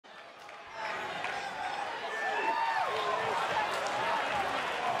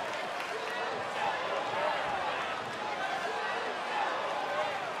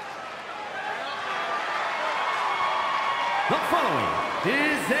The following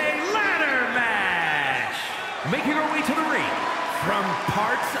is a ladder match. Making her way to the ring from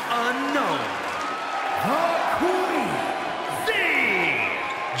parts unknown, the Queen,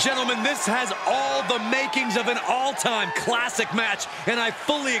 zheng. Gentlemen, this has all the makings of an all-time classic match, and I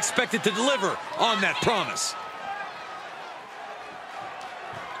fully expect it to deliver on that promise.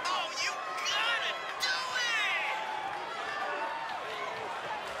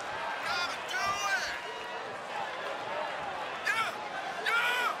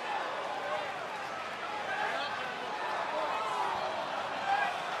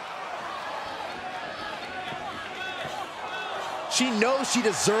 She knows she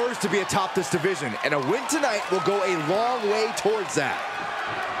deserves to be atop this division, and a win tonight will go a long way towards that.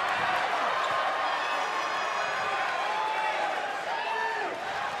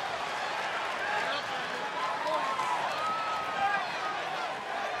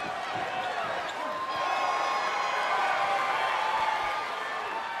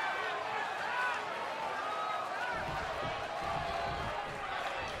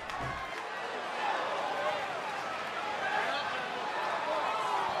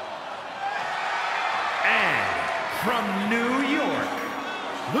 From New York,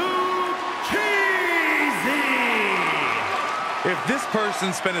 If this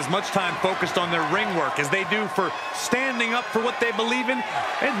person spent as much time focused on their ring work as they do for standing up for what they believe in,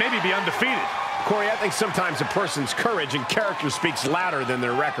 they'd maybe be undefeated. Corey, I think sometimes a person's courage and character speaks louder than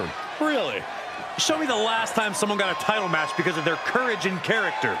their record. Really? Show me the last time someone got a title match because of their courage and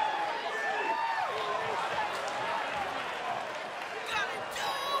character.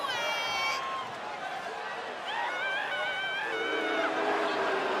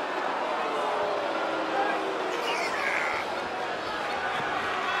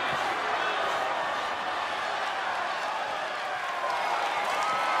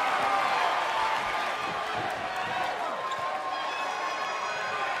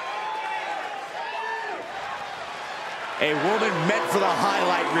 A woman meant for the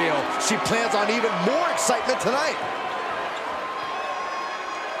highlight reel. She plans on even more excitement tonight.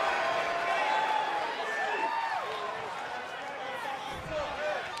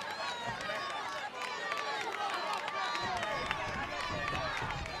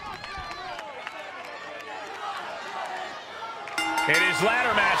 It is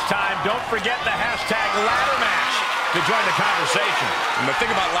ladder match time. Don't forget the hashtag ladder match to join the conversation. And the thing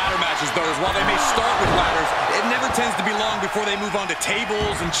about ladder matches, though, is while they may start with ladders, it never tends to be long before they move on to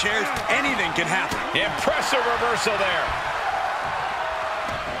tables and chairs. Anything can happen. Impressive reversal there.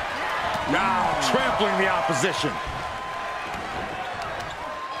 Now trampling the opposition.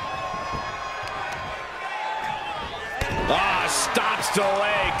 Stops to the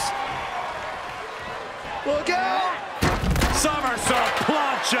legs. Look out! Somersault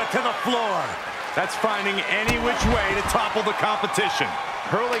plancha to the floor. That's finding any which way to topple the competition.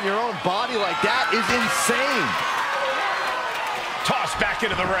 Hurling your own body like that is insane. Tossed back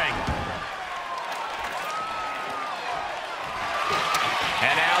into the ring.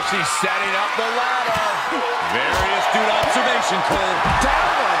 And now she's setting up the ladder. Very astute observation, Cole.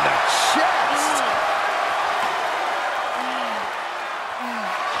 Down on the chest.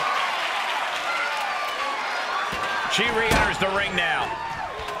 She re-enters the ring now.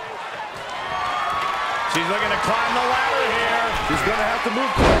 She's looking to climb the ladder here. She's going to have to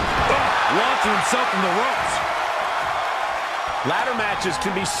move quick. Launching himself from the ropes. Ladder matches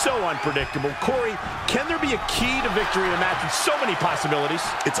can be so unpredictable. Corey, can there be a key to victory in a match with so many possibilities?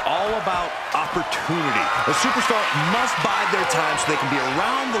 It's all about opportunity. A superstar must bide their time so they can be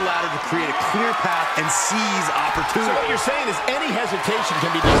around the ladder to create a clear path and seize opportunity. So what you're saying is any hesitation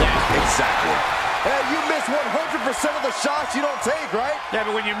can be disastrous. Exactly. Hey, you miss 100% of the shots you don't take, right? Yeah,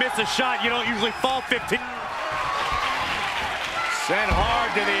 but when you miss a shot, you don't usually fall 15. Sent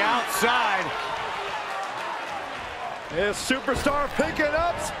hard to the outside. This superstar picking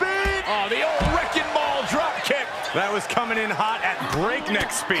up speed. Oh, the old wrecking ball drop kick. That was coming in hot at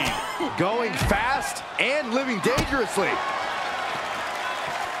breakneck speed. Going fast and living dangerously.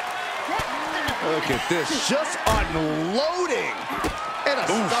 Look at this, just unloading. And a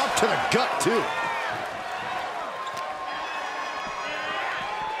stop to the gut, too.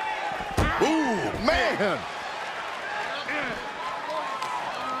 Ooh, man.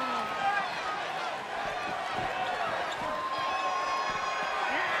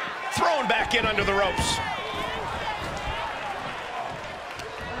 Thrown back in under the ropes.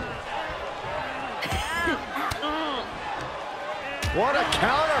 What a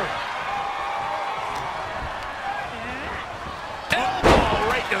counter. Elbow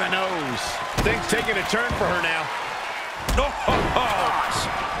right to the nose. Things taking a turn for her now.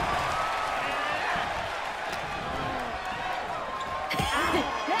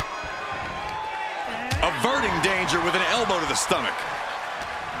 Averting danger with an elbow to the stomach.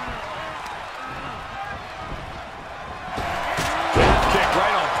 Kick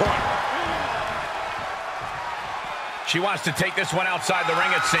right on point. She wants to take this one outside the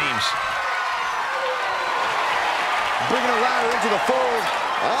ring, it seems. Bringing a ladder into the fold.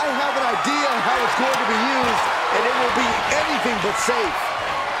 I have an idea on how it's going to be used, and it will be anything but safe.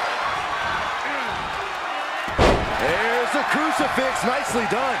 There's the crucifix. Nicely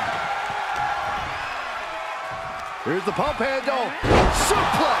done. Here's the pump handle.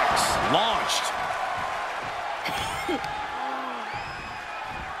 Suplex. Launched.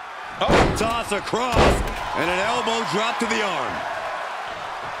 Oh, toss across. And an elbow drop to the arm.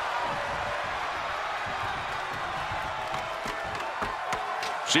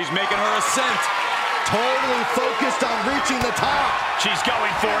 She's making her ascent. Totally focused on reaching the top. She's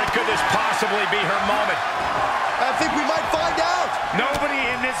going for it. Could this possibly be her moment? I think we might find out. Nobody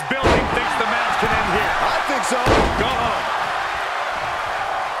in this building thinks the match can end here. I think so. Go home.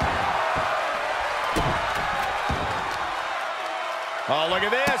 Oh, look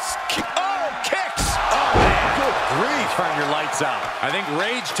at this. Oh, kicks. Oh, man. Good grief. Turn your lights out. I think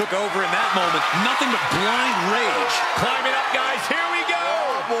rage took over in that moment. Nothing but blind rage. Climbing up, guys. Here we go.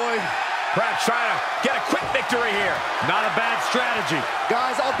 Oh, boy. Perhaps trying to get a quick victory here. Not a bad strategy.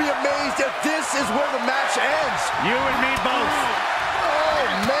 Guys, I'll be amazed if this is where the match ends. You and me both. Oh,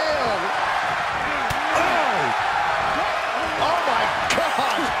 man. Oh. Oh, my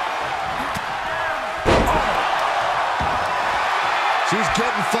God. Oh. She's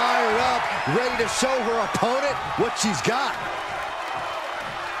getting fired up, ready to show her opponent what she's got.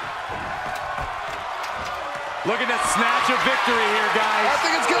 Looking to snatch a victory here, guys. I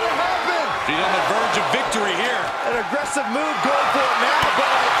think it's going to happen. She's on the verge of victory here. An aggressive move going for it now, but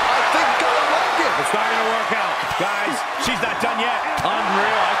I think gonna work it. It's not going to work out. Guys, she's not done yet.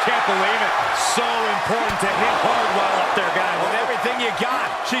 Unreal. I can't believe it. So important to hit hard while up there, guys. With everything you got,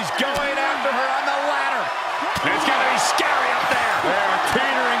 she's going after her on the ladder. And it's going to be scary up there. They're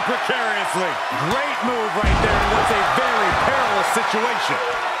teetering precariously. Great move right there in what's a very perilous situation.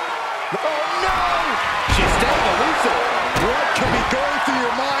 Oh, no! She's staying elusive. What can be going through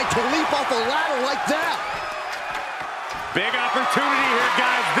your mind to leap off a ladder like that? Big opportunity here,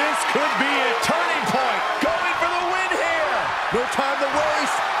 guys. This could be a turning point. Going for the win here. No time to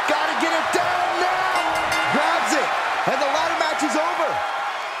waste. Gotta get it down now. Grabs it. And the ladder match is over.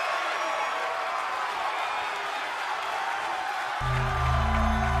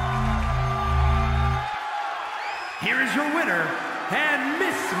 Here is your winner, and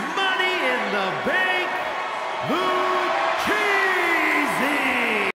Miss Money in the Bank,